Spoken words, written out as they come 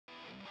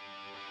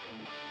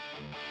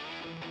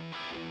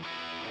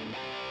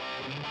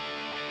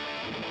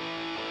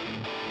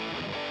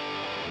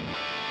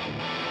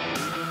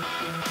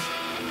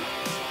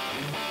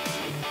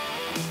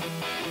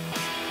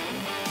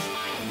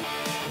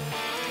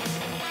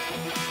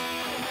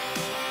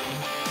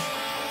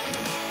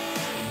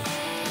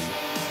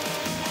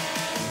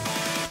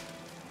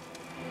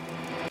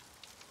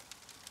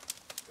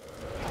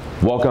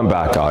Welcome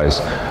back, guys.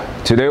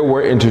 Today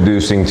we're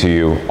introducing to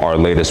you our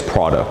latest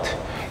product.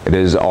 It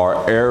is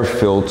our air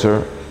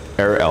filter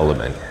air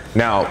element.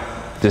 Now,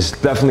 this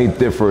definitely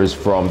differs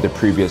from the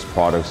previous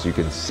products you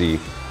can see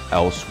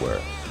elsewhere.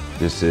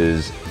 This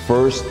is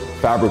first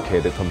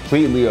fabricated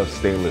completely of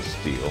stainless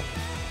steel,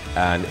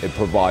 and it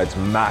provides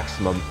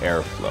maximum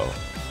airflow.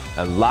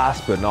 And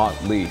last but not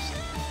least,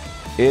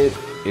 it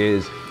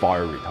is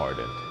fire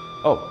retardant.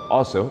 Oh,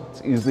 also,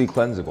 it's easily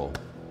cleansable.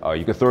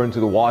 You can throw it into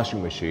the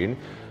washing machine.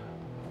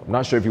 I'm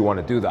not sure if you want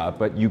to do that,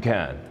 but you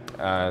can.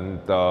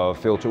 And the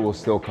filter will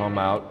still come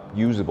out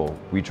usable.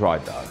 We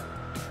tried that.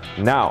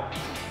 Now,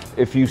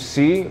 if you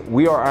see,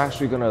 we are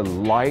actually going to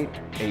light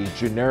a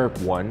generic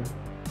one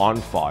on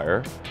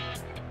fire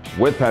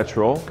with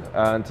petrol.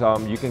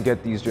 And you can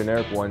get these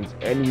generic ones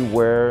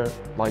anywhere,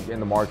 like in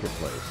the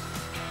marketplace.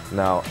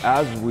 Now,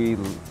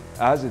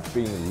 as it's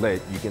being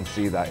lit, you can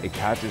see that it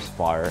catches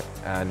fire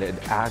and it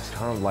acts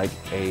kind of like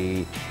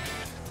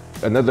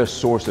another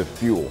source of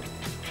fuel.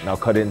 Now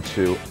cut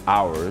into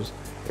ours,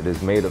 it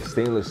is made of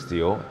stainless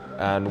steel,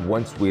 and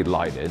once we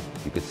light it,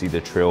 you can see the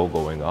trail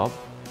going up,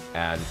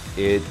 and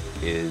it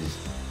is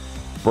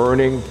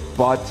burning,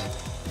 but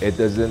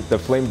the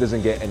flame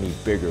doesn't get any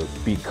bigger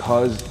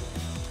because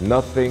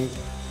nothing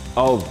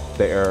of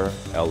the air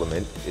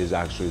element is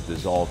actually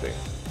dissolving.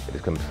 It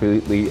is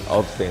completely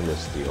of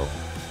stainless steel,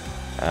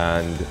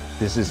 and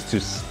this is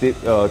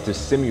to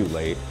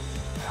simulate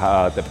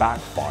the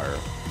backfire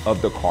of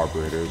the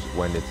carburetors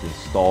when it's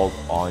installed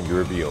on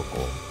your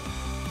vehicle.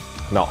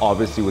 Now,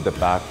 obviously with the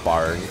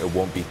backfiring, it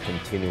won't be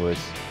continuous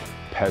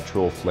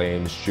petrol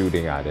flames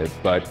shooting at it,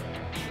 but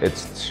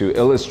it's to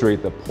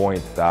illustrate the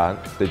point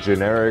that the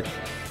generic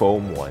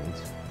foam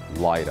ones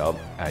light up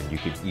and you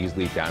can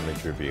easily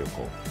damage your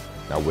vehicle.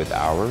 Now with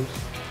ours,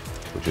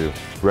 which is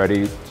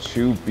ready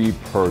to be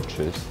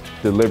purchased,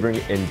 delivering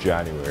in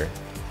January,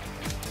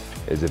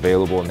 is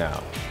available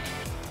now.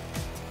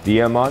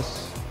 DM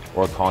us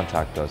or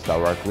contact us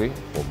directly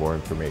for more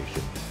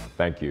information.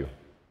 Thank you.